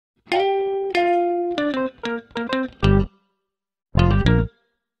Hello,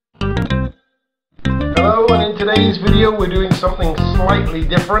 and in today's video we're doing something slightly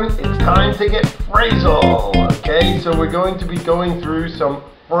different. It's time to get phrasal. Okay, so we're going to be going through some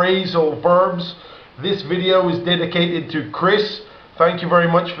phrasal verbs. This video is dedicated to Chris. Thank you very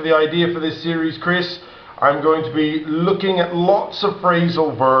much for the idea for this series, Chris. I'm going to be looking at lots of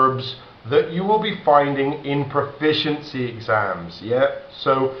phrasal verbs that you will be finding in proficiency exams. Yeah,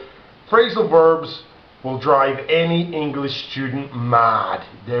 so phrasal verbs will drive any English student mad.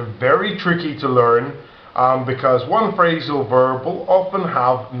 They're very tricky to learn because one phrasal verb will often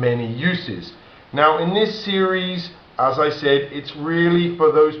have many uses. Now in this series, as I said, it's really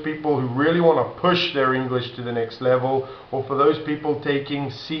for those people who really want to push their English to the next level, or for those people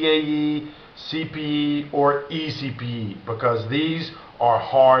taking CAE, CPE or ECPE, because these are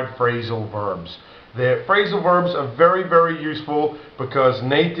hard phrasal verbs. The phrasal verbs are very, very useful because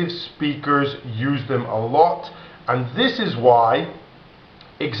native speakers use them a lot, and this is why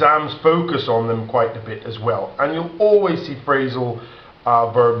exams focus on them quite a bit as well. And you'll always see phrasal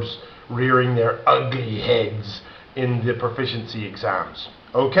verbs rearing their ugly heads in the proficiency exams.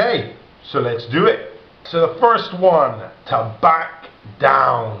 Okay, so let's do it. So the first one, to back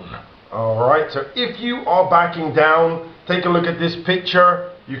down. Alright, so if you are backing down, take a look at this picture.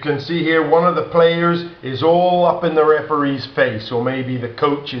 You can see here one of the players is all up in the referee's face, or maybe the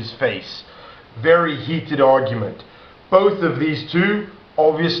coach's face. Very heated argument. Both of these two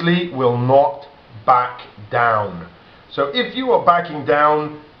obviously will not back down. So if you are backing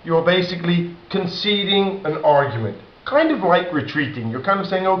down, you're basically conceding an argument. Kind of like retreating. You're kind of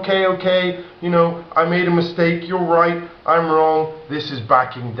saying, okay, you know, I made a mistake, you're right, I'm wrong, this is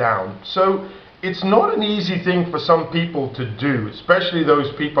backing down. So it's not an easy thing for some people to do, especially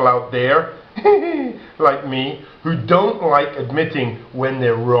those people out there, like me, who don't like admitting when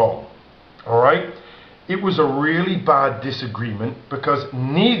they're wrong. Alright? It was a really bad disagreement because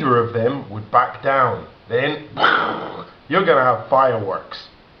neither of them would back down. Then, you're going to have fireworks.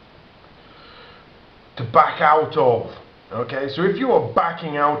 To back out of. Okay, so if you are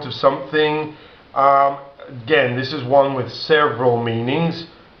backing out of something, again, this is one with several meanings.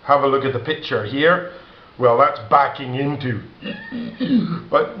 Have a look at the picture here. Well, that's backing into.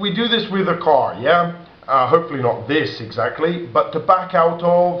 But we do this with a car, yeah? Hopefully not this exactly, but to back out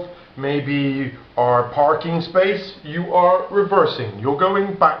of maybe our parking space, you are reversing. You're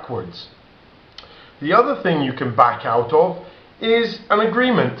going backwards. The other thing you can back out of is an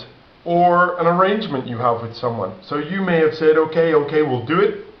agreement or an arrangement you have with someone. So you may have said, okay, we'll do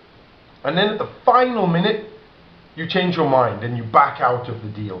it. And then at the final minute, you change your mind and you back out of the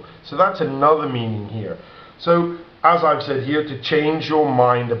deal. So that's another meaning here. So as I've said here, to change your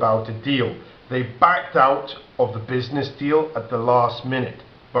mind about a deal. They backed out of the business deal at the last minute.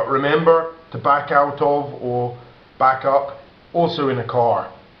 But remember, to back out of or back up, also in a car.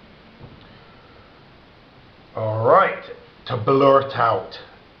 Alright, to blurt out.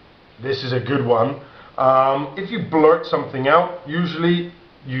 This is a good one. If you blurt something out, usually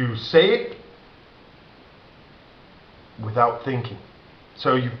you say it without thinking.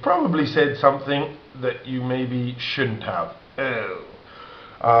 So you've probably said something that you maybe shouldn't have.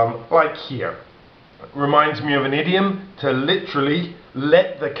 Like here. Reminds me of an idiom, to literally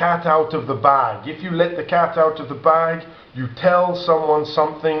let the cat out of the bag. If you let the cat out of the bag, you tell someone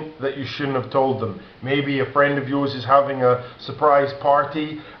something that you shouldn't have told them. Maybe a friend of yours is having a surprise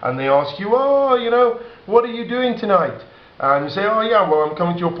party and they ask you, oh, you know, what are you doing tonight? And you say, oh yeah, well, I'm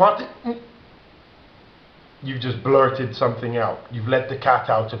coming to your party. You've just blurted something out. You've let the cat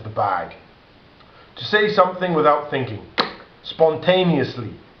out of the bag. To say something without thinking,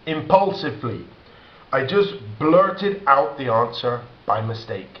 spontaneously, impulsively. I just blurted out the answer by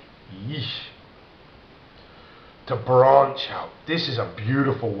mistake. Yeesh. To branch out. This is a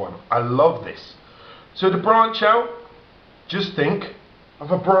beautiful one. I love this. So to branch out, just think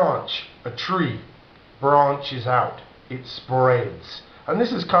of a branch, a tree. Branches out. It spreads. And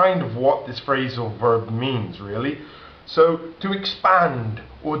this is kind of what this phrasal verb means, really. So to expand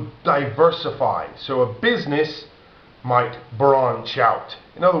or diversify. So a business might branch out.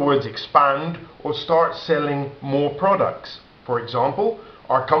 In other words, expand or start selling more products. For example,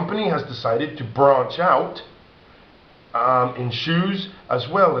 our company has decided to branch out in shoes as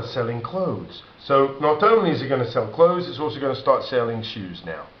well as selling clothes. So not only is it going to sell clothes, it's also going to start selling shoes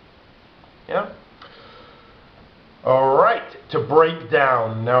now. Yeah? Alright, to break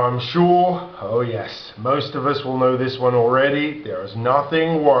down. Now I'm sure, oh yes, most of us will know this one already. There is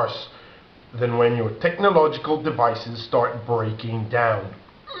nothing worse than when your technological devices start breaking down.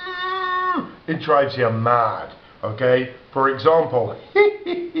 It drives you mad, okay? For example,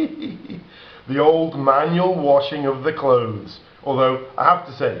 the old manual washing of the clothes. Although, I have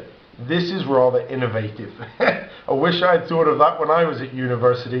to say, this is rather innovative. I wish I had thought of that when I was at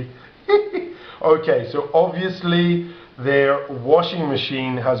university. Okay, so obviously their washing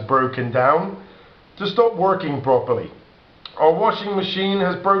machine has broken down to stop working properly. Our washing machine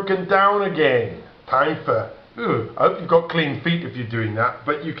has broken down again. Time for... I hope you've got clean feet if you're doing that,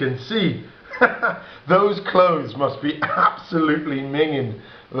 but you can see those clothes must be absolutely minging.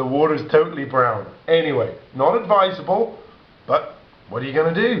 The water's totally brown. Anyway, not advisable, but what are you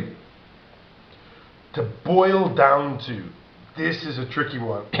going to do? To boil down to. This is a tricky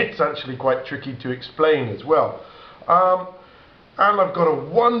one. It's actually quite tricky to explain as well. And I've got a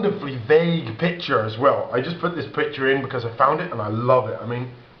wonderfully vague picture as well. I just put this picture in because I found it and I love it. I mean,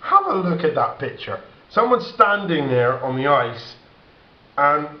 have a look at that picture. Someone's standing there on the ice,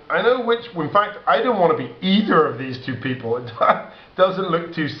 and I know which, in fact, I don't want to be either of these two people. It doesn't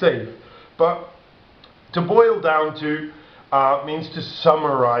look too safe. But to boil down to means to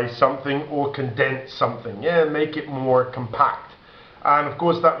summarize something or condense something. Yeah, make it more compact. And of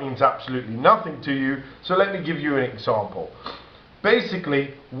course that means absolutely nothing to you. So let me give you an example.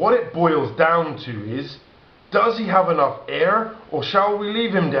 Basically, what it boils down to is, does he have enough air, or shall we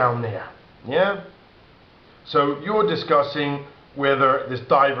leave him down there? Yeah? So you're discussing whether this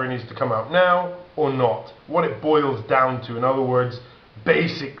diver needs to come out now or not. What it boils down to, in other words,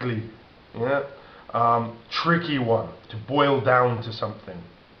 basically, yeah, tricky one, to boil down to something.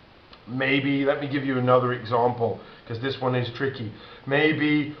 Maybe, let me give you another example, because this one is tricky.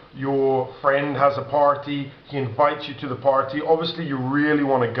 Maybe your friend has a party, he invites you to the party, obviously you really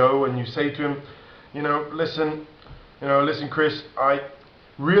want to go, and you say to him, listen Chris, I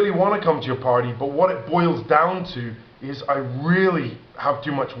really want to come to your party, but what it boils down to is I really have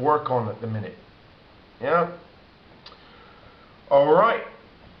too much work on at the minute. Yeah? Alright.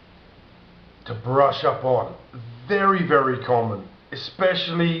 To brush up on. Very, very common,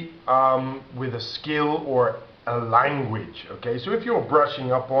 especially with a skill or a language. Okay, so if you're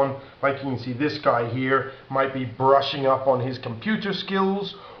brushing up on, like you can see this guy here might be brushing up on his computer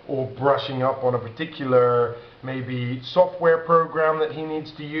skills, or brushing up on a particular maybe software program that he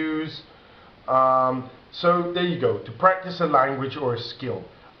needs to use. So there you go, to practice a language or a skill.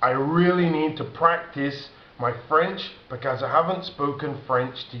 I really need to practice my French because I haven't spoken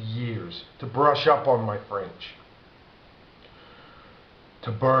French to years. To brush up on my French.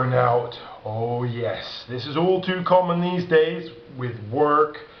 To burn out. Oh yes, this is all too common these days with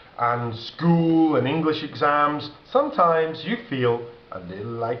work and school and English exams. Sometimes you feel a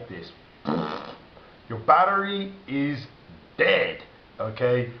little like this. Your battery is dead,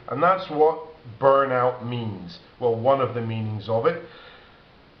 okay? And that's what burnout means. Well, one of the meanings of it.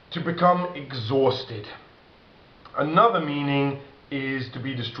 To become exhausted. Another meaning is to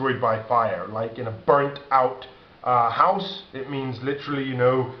be destroyed by fire, like in a burnt out house. It means literally,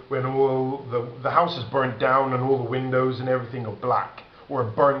 when all the house is burnt down and all the windows and everything are black. Or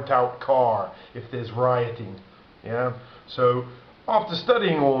a burnt out car if there's rioting. Yeah. So after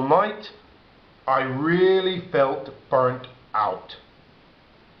studying all night, I really felt burnt out.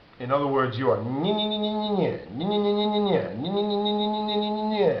 In other words, you are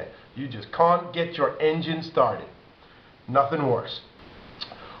you just can't get your engine started. Nothing worse.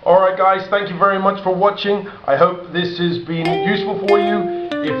 Alright guys, thank you very much for watching. I hope this has been useful for you.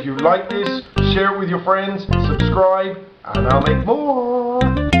 If you like this, share it with your friends, subscribe, and I'll make more.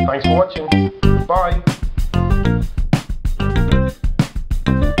 Thanks for watching. Bye.